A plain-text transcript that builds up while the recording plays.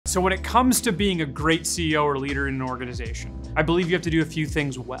So when it comes to being a great CEO or leader in an organization, I believe you have to do a few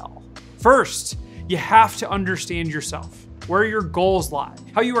things well. First, you have to understand yourself, where your goals lie,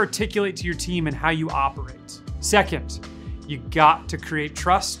 how you articulate to your team, and how you operate. Second, you got to create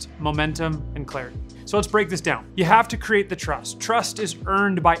trust, momentum, and clarity. So let's break this down. You have to create the trust. Trust is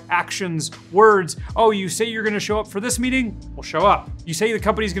earned by actions, words. Oh, you say you're gonna show up for this meeting? Well, show up. You say the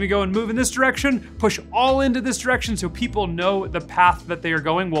company's gonna go and move in this direction? Push all into this direction so people know the path that they are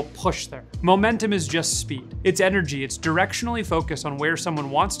going. We'll push there. Momentum is just speed. It's energy. It's directionally focused on where someone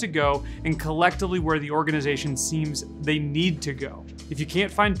wants to go and collectively where the organization seems they need to go. If you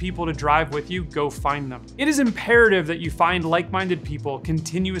can't find people to drive with you, go find them. It is imperative that you find like-minded people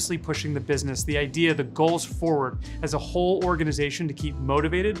continuously pushing the business, the idea, the goals forward as a whole organization to keep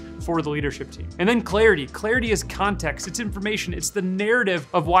motivated for the leadership team. And then clarity. Clarity is context, it's information, it's the narrative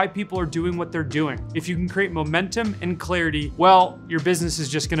of why people are doing what they're doing. If you can create momentum and clarity, well, your business is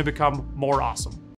just gonna become more awesome.